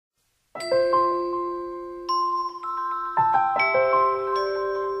Hi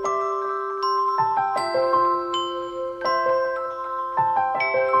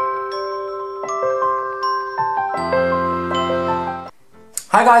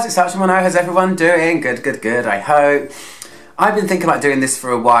guys, it's Attribution. How's everyone doing? Good, I hope. I've been thinking about doing this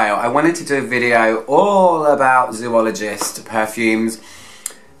for a while. I wanted to do a video all about Zoologist perfumes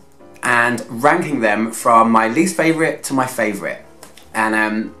and ranking them from my least favourite to my favourite.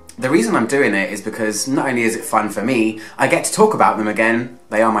 And the reason I'm doing it is because not only is it fun for me, I get to talk about them again.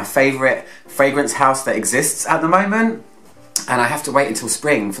 They are my favourite fragrance house that exists at the moment. And I have to wait until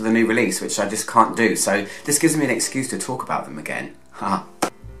spring for the new release, which I just can't do. So this gives me an excuse to talk about them again.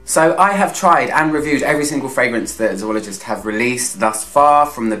 So I have tried and reviewed every single fragrance that Zoologist have released thus far,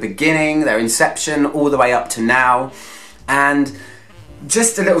 from the beginning, their inception, all the way up to now. And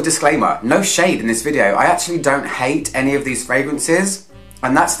just a little disclaimer, no shade in this video. I actually don't hate any of these fragrances,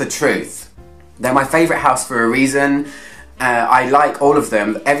 and that's the truth. They're my favourite house for a reason. I like all of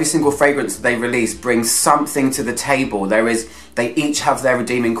them. Every single fragrance that they release brings something to the table. They each have their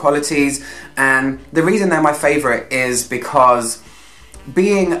redeeming qualities, and the reason they're my favourite is because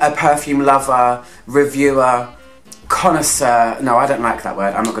being a perfume lover, reviewer, connoisseur, no, I don't like that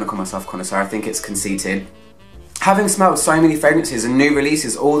word, I'm not going to call myself connoisseur, I think it's conceited. Having smelled so many fragrances and new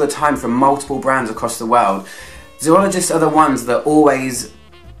releases all the time from multiple brands across the world, Zoologists are the ones that always,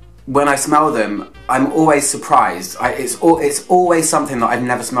 when I smell them, I'm always surprised. It's always something that I've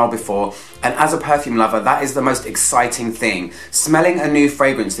never smelled before, and as a perfume lover, that is the most exciting thing. Smelling a new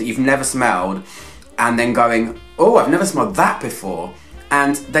fragrance that you've never smelled, and then going, oh, I've never smelled that before.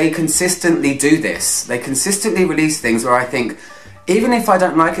 And they consistently do this. They consistently release things where I think, even if I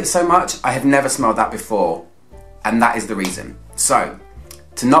don't like it so much, I have never smelled that before. And that is the reason. So,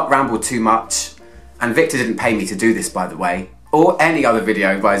 to not ramble too much, and Victor didn't pay me to do this, by the way, or any other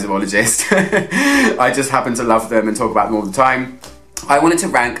video by Zoologist. I just happen to love them and talk about them all the time. I wanted to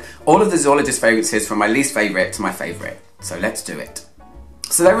rank all of the Zoologist fragrances from my least favourite to my favourite. So let's do it.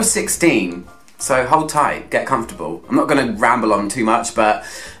 So there were 16. So hold tight, get comfortable. I'm not going to ramble on too much, but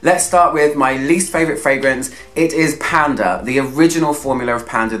let's start with my least favourite fragrance. It is Panda, the original formula of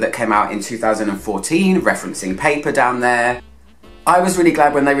Panda that came out in 2014, referencing paper down there. I was really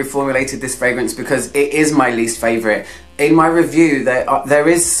glad when they reformulated this fragrance because it is my least favourite. In my review, there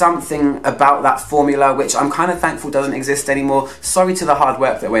is something about that formula which I'm kind of thankful doesn't exist anymore. Sorry to the hard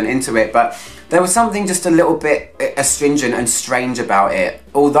work that went into it, but there was something just a little bit astringent and strange about it,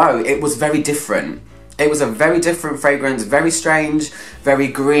 although it was very different. It was a very different fragrance, very strange, very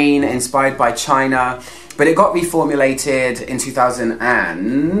green, inspired by China, but it got reformulated in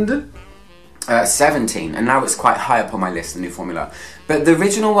 2017, and now it's quite high up on my list, the new formula. But the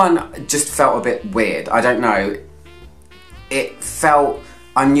original one just felt a bit weird. I don't know. It felt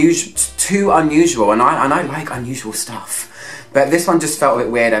too unusual, and I like unusual stuff. But this one just felt a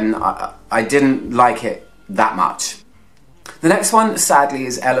bit weird, and I didn't like it that much. The next one, sadly,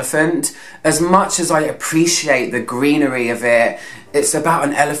 is Elephant. As much as I appreciate the greenery of it, it's about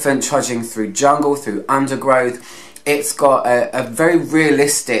an elephant trudging through jungle, through undergrowth. It's got a very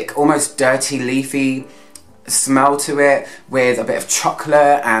realistic, almost dirty, leafy smell to it, with a bit of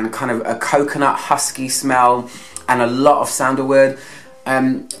chocolate and kind of a coconut husky smell and a lot of sandalwood.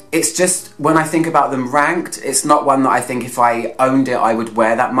 It's just, when I think about them ranked, it's not one that I think if I owned it I would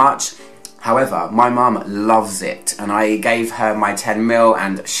wear that much. However, my mum loves it, and I gave her my 10ml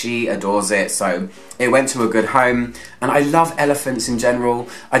and she adores it, so it went to a good home. And I love elephants in general.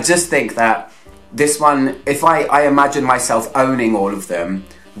 I just think that this one, if I imagine myself owning all of them,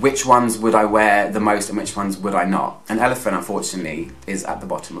 which ones would I wear the most and which ones would I not? And Elephant, unfortunately, is at the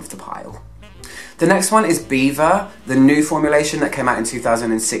bottom of the pile. The next one is Beaver, the new formulation that came out in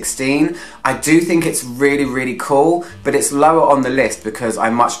 2016. I do think it's really, really cool, but it's lower on the list because I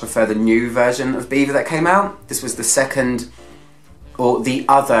much prefer the new version of Beaver that came out. This was the second, or the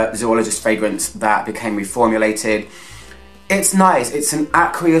other Zoologist fragrance that became reformulated. It's nice, it's an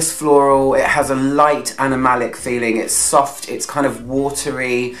aqueous floral, it has a light animalic feeling, it's soft, it's kind of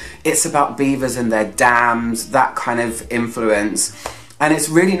watery, it's about beavers and their dams, that kind of influence. And it's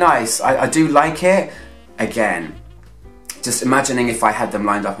really nice, I do like it. Again, just imagining if I had them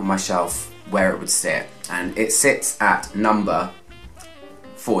lined up on my shelf, where it would sit. And it sits at number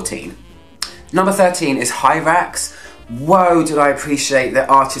 14. Number 13 is Hyrax. Whoa, did I appreciate the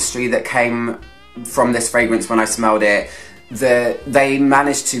artistry that came from this fragrance when I smelled it. They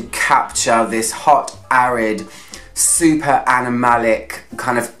managed to capture this hot, arid, super animalic,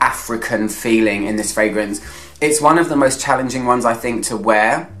 kind of African feeling in this fragrance. It's one of the most challenging ones, I think, to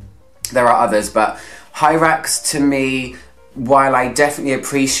wear. There are others, but Hyrax, to me, while I definitely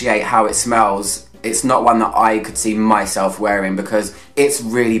appreciate how it smells, it's not one that I could see myself wearing because it's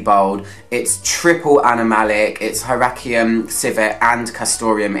really bold. It's triple animalic, it's Hyraceum, Civet and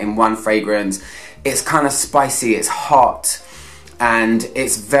Castoreum in one fragrance. It's kind of spicy, it's hot, and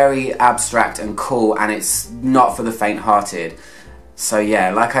it's very abstract and cool, and it's not for the faint-hearted. So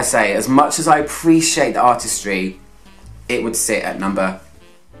yeah, like I say, as much as I appreciate the artistry, it would sit at number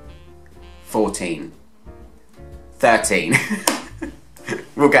 14. 13.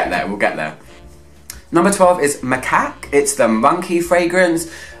 We'll get there, we'll get there. Number 12 is Macaque. It's the monkey fragrance.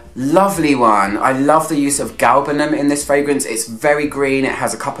 Lovely one. I love the use of galbanum in this fragrance. It's very green. It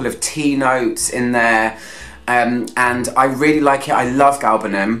has a couple of tea notes in there. And I really like it. I love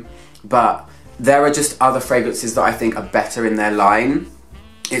galbanum, but there are just other fragrances that I think are better in their line.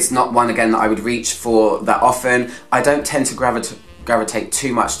 It's not one, again, that I would reach for that often. I don't tend to gravitate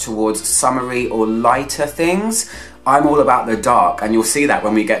too much towards summery or lighter things. I'm all about the dark, and you'll see that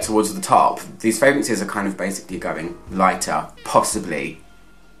when we get towards the top. These fragrances are kind of basically going lighter, possibly,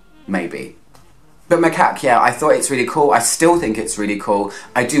 maybe. But Macaque, yeah, I thought it's really cool. I still think it's really cool.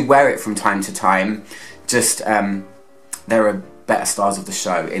 I do wear it from time to time. Just, there are better stars of the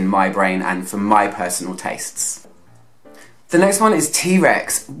show in my brain and for my personal tastes. The next one is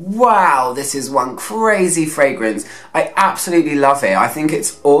T-Rex. Wow, this is one crazy fragrance. I absolutely love it. I think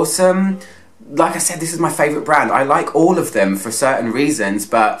it's awesome. Like I said, this is my favourite brand. I like all of them for certain reasons,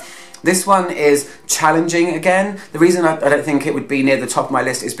 but this one is challenging again. The reason I don't think it would be near the top of my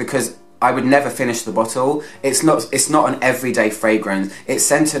list is because I would never finish the bottle. It's not an everyday fragrance. It's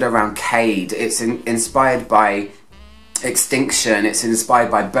centred around Cade. It's inspired by extinction. It's inspired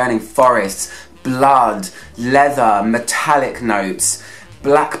by burning forests, blood, leather, metallic notes,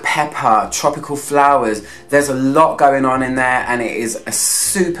 black pepper, tropical flowers. There's a lot going on in there, and it is a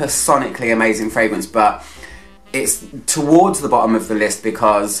super sonically amazing fragrance, but it's towards the bottom of the list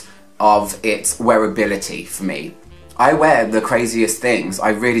because of its wearability for me. I wear the craziest things, I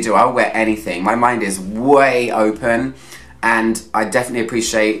really do. I'll wear anything. My mind is way open, and I definitely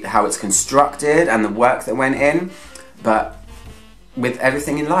appreciate how it's constructed and the work that went in, but with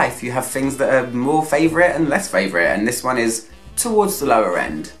everything in life, you have things that are more favourite and less favourite, and this one is towards the lower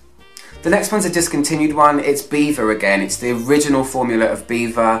end. The next one's a discontinued one. It's Beaver again. It's the original formula of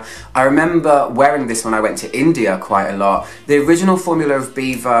Beaver. I remember wearing this when I went to India quite a lot. The original formula of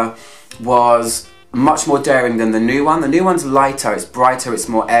Beaver was much more daring than the new one. The new one's lighter, it's brighter, it's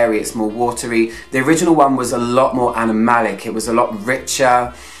more airy, it's more watery. The original one was a lot more animalic. It was a lot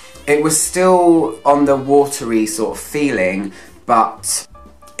richer. It was still on the watery sort of feeling, but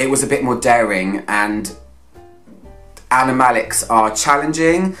it was a bit more daring, and animalics are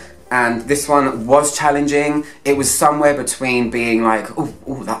challenging, and this one was challenging. It was somewhere between being like,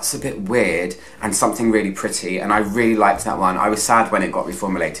 oh, that's a bit weird, and something really pretty, and I really liked that one. I was sad when it got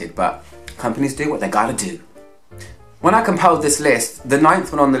reformulated, but companies do what they gotta do. When I compiled this list, the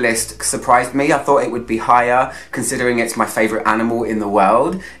 9th one on the list surprised me. I thought it would be higher, considering it's my favourite animal in the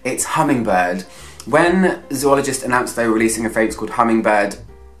world. It's Hummingbird. When Zoologist announced they were releasing a fragrance called Hummingbird,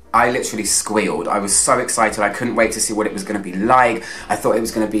 I literally squealed. I was so excited. I couldn't wait to see what it was going to be like. I thought it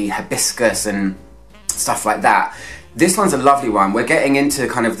was going to be hibiscus and stuff like that. This one's a lovely one. We're getting into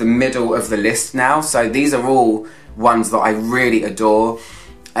kind of the middle of the list now, so these are all ones that I really adore.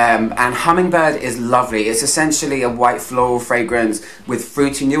 And Hummingbird is lovely. It's essentially a white floral fragrance with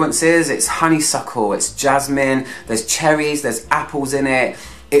fruity nuances. It's honeysuckle, it's jasmine, there's cherries, there's apples in it.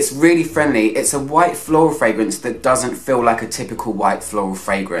 It's really friendly. It's a white floral fragrance that doesn't feel like a typical white floral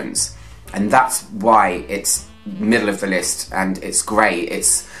fragrance. And that's why it's middle of the list, and it's great.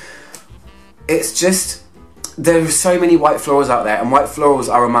 It's just, there are so many white florals out there, and white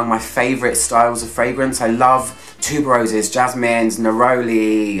florals are among my favourite styles of fragrance. I love tuberoses, jasmines,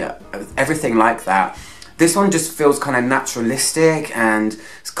 neroli, everything like that. This one just feels kind of naturalistic, and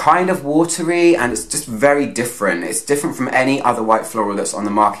it's kind of watery, and it's just very different. It's different from any other white floral that's on the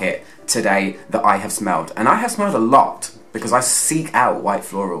market today that I have smelled. And I have smelled a lot because I seek out white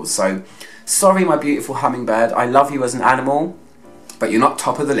florals. So sorry, my beautiful Hummingbird, I love you as an animal, but you're not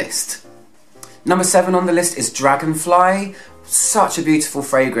top of the list. Number 7 on the list is Dragonfly. Such a beautiful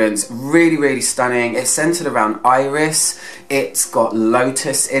fragrance, really, really stunning. It's centered around iris, it's got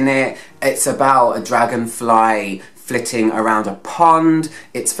lotus in it, it's about a dragonfly flitting around a pond,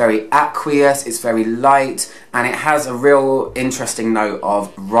 it's very aqueous, it's very light, and it has a real interesting note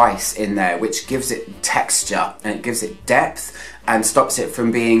of rice in there, which gives it texture and it gives it depth and stops it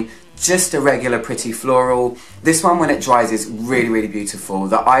from being just a regular pretty floral. This one, when it dries, is really, really beautiful.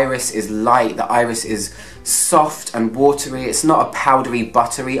 The iris is light, the iris is soft and watery. It's not a powdery,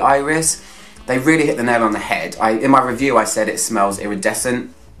 buttery iris. they really hit the nail on the head. In my review I said it smells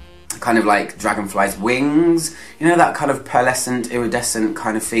iridescent, kind of like dragonfly's wings, you know, that kind of pearlescent, iridescent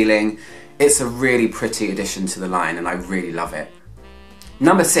kind of feeling. It's a really pretty addition to the line and I really love it.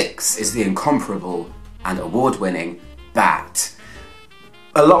 Number 6 is the incomparable and award-winning Bat.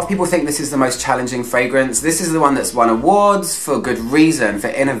 A lot of people think this is the most challenging fragrance. This is the one that's won awards for good reason, for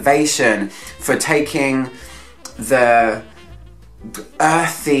innovation, for taking the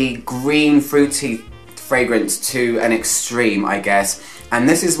earthy, green, fruity fragrance to an extreme, I guess. And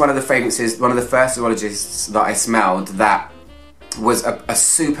this is one of the fragrances, one of the first zoologists that I smelled that was a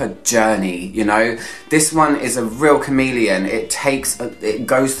super journey, you know. This one is a real chameleon. It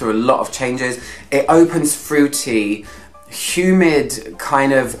goes through a lot of changes. It opens fruity, humid,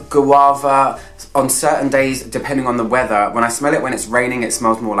 kind of guava on certain days depending on the weather. When I smell it when it's raining, it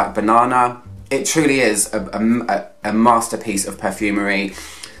smells more like banana. It truly is a masterpiece of perfumery.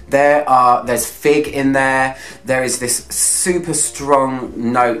 There's fig in there. There is this super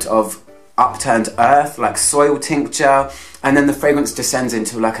strong note of upturned earth, like soil tincture, and then the fragrance descends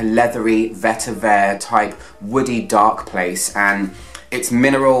into like a leathery vetiver type woody dark place, and it's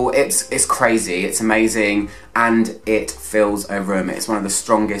mineral, it's crazy, it's amazing, and it fills a room. It's one of the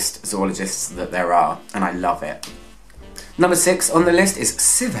strongest zoologists that there are, and I love it. Number 6 on the list is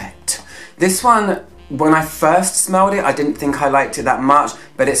Civet. This one, when I first smelled it, I didn't think I liked it that much,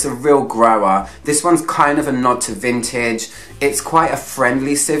 but it's a real grower. This one's kind of a nod to vintage. It's quite a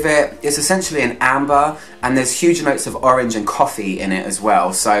friendly civet. It's essentially an amber, and there's huge notes of orange and coffee in it as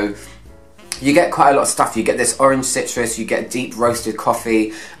well. So you get quite a lot of stuff. You get this orange citrus, you get deep roasted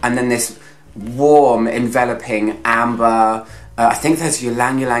coffee, and then this warm, enveloping amber. I think there's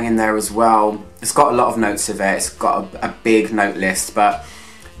ylang ylang in there as well. It's got a lot of notes of it. It's got a big note list, but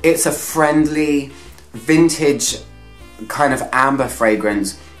it's a friendly, vintage kind of amber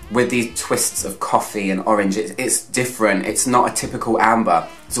fragrance with these twists of coffee and orange. It's different. It's not a typical amber.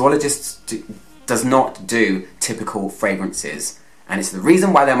 Zoologists does not do typical fragrances, and it's the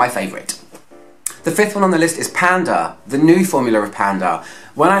reason why they're my favourite. The 5th one on the list is Panda, the new formula of Panda.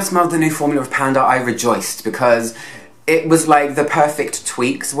 When I smelled the new formula of Panda, I rejoiced because it was like the perfect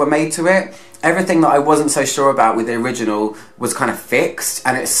tweaks were made to it. Everything that I wasn't so sure about with the original was kind of fixed,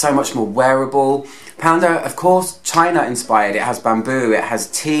 and it's so much more wearable. Panda, of course, China inspired. It has bamboo, it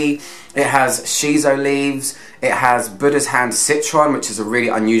has tea, it has shiso leaves, it has Buddha's hand citron, which is a really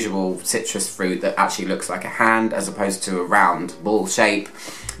unusual citrus fruit that actually looks like a hand as opposed to a round ball shape.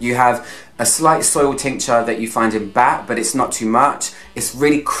 You have a slight soil tincture that you find in Bat, but it's not too much. It's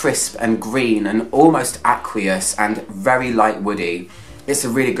really crisp and green and almost aqueous and very light woody. It's a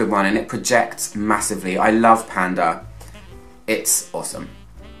really good one and it projects massively. I love Panda. It's awesome.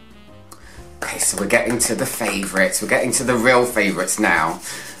 Okay, so we're getting to the favourites. We're getting to the real favourites now.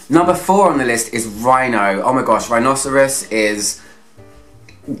 Number 4 on the list is Rhino. Oh my gosh, Rhinoceros is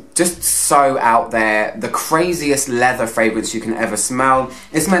just so out there. The craziest leather fragrance you can ever smell.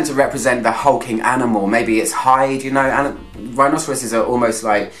 It's meant to represent the hulking animal. Maybe it's hide, you know. And rhinoceroses are almost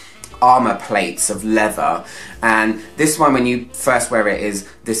like armor plates of leather, and this one, when you first wear it, is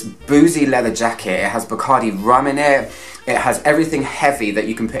this boozy leather jacket. It has Bacardi rum in it. It has everything heavy that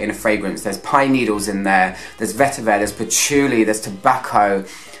you can put in a fragrance. There's pine needles in there, there's vetiver, there's patchouli, there's tobacco.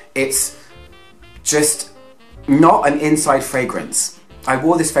 It's just not an inside fragrance. I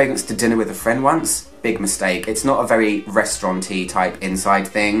wore this fragrance to dinner with a friend once. Big mistake. It's not a very restaurant-y type inside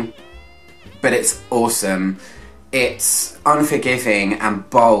thing, but it's awesome. It's unforgiving and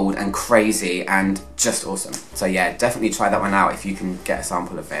bold and crazy and just awesome. So yeah, definitely try that one out if you can get a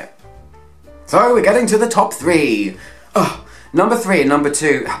sample of it. So we're getting to the top 3. Oh, number 3 and number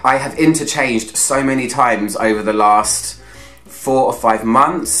 2 I have interchanged so many times over the last 4 or 5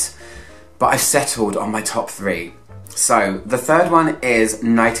 months, but I've settled on my top 3. So the 3rd one is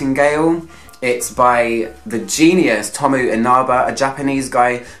Nightingale. It's by the genius Tomu Inaba, a Japanese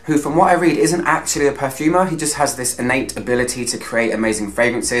guy who, from what I read, isn't actually a perfumer. He just has this innate ability to create amazing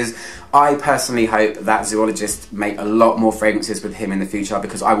fragrances. I personally hope that zoologists make a lot more fragrances with him in the future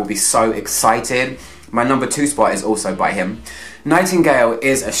because I will be so excited. My number 2 spot is also by him. Nightingale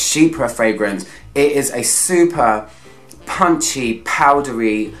is a chypre fragrance. It is a super punchy,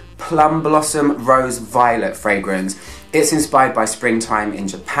 powdery, plum blossom rose violet fragrance. It's inspired by springtime in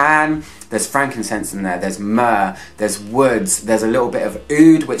Japan. There's frankincense in there, there's myrrh, there's woods, there's a little bit of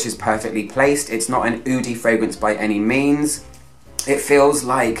oud, which is perfectly placed. It's not an oudy fragrance by any means. It feels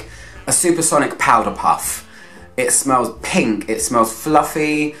like a supersonic powder puff. It smells pink, it smells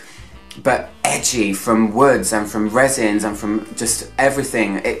fluffy, but edgy from woods and from resins and from just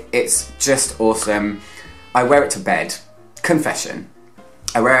everything. It's just awesome. I wear it to bed. Confession.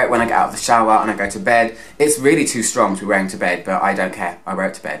 I wear it when I get out of the shower and I go to bed. It's really too strong to be wearing to bed, but I don't care. I wear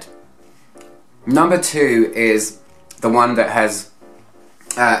it to bed. Number 2 is the one that has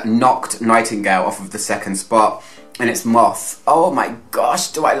knocked Nightingale off of the second spot, and it's Moth. Oh my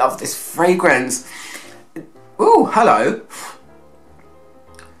gosh, do I love this fragrance. Ooh, hello.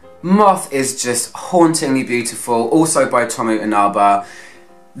 Moth is just hauntingly beautiful, also by Tomu Inaba.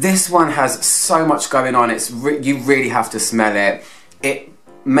 This one has so much going on, you really have to smell it. It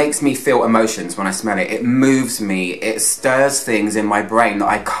makes me feel emotions when I smell it. It moves me, it stirs things in my brain that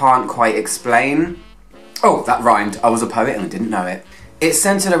I can't quite explain. Oh, that rhymed. I was a poet and I didn't know it. It's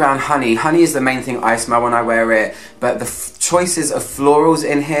centered around honey. Honey is the main thing I smell when I wear it, but the choices of florals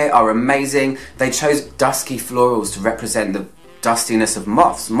in here are amazing. They chose dusky florals to represent the dustiness of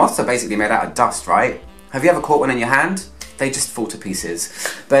moths. Moths are basically made out of dust, right? Have you ever caught one in your hand? They just fall to pieces.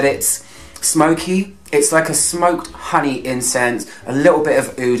 But it's smoky. It's like a smoked honey incense, a little bit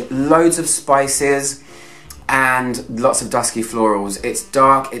of oud, loads of spices, and lots of dusky florals. It's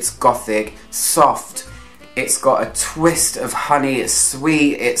dark, it's gothic, soft. It's got a twist of honey, it's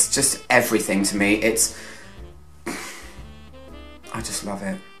sweet, it's just everything to me. I just love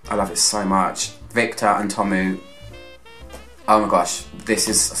it. I love it so much. Victor and Tomu, oh my gosh, this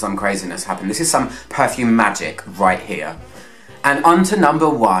is some craziness happening. This is some perfume magic right here. And on to number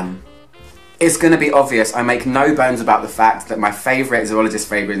 1. It's going to be obvious, I make no bones about the fact that my favourite Zoologist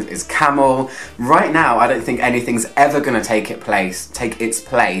fragrance is Camel. Right now, I don't think anything's ever going to take its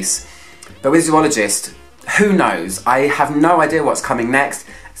place. But with Zoologist, who knows? I have no idea what's coming next.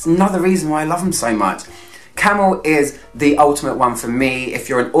 It's another reason why I love them so much. Camel is the ultimate one for me. If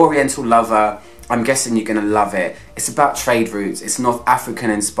you're an Oriental lover, I'm guessing you're going to love it. It's about trade routes, it's North African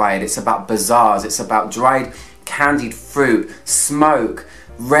inspired, it's about bazaars, it's about dried candied fruit, smoke,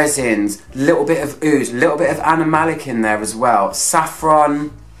 resins, little bit of oud, little bit of animalic in there as well,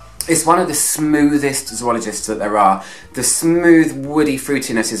 saffron. It's one of the smoothest Zoologists that there are. The smooth woody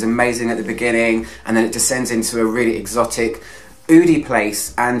fruitiness is amazing at the beginning, and then it descends into a really exotic oudy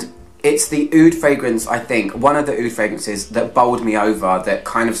place, and it's the oud fragrance, I think, one of the oud fragrances that bowled me over, that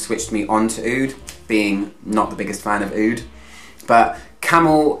kind of switched me onto oud, being not the biggest fan of oud. But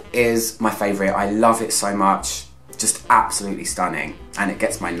Camel is my favourite. I love it so much. Just absolutely stunning, and it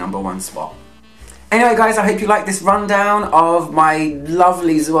gets my number 1 spot. Anyway guys, I hope you like this rundown of my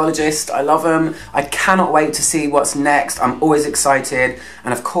lovely Zoologist. I love them. I cannot wait to see what's next. I'm always excited,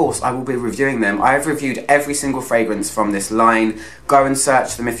 and of course I will be reviewing them. I have reviewed every single fragrance from this line. Go and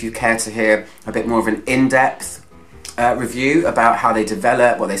search them if you care to hear a bit more of an in-depth review about how they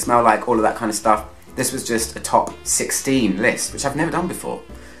develop, what they smell like, all of that kind of stuff. This was just a top 16 list, which I've never done before.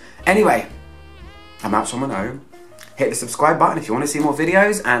 Anyway, I'm out on my own. Hit the subscribe button if you want to see more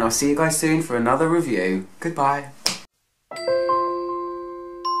videos, and I'll see you guys soon for another review. Goodbye.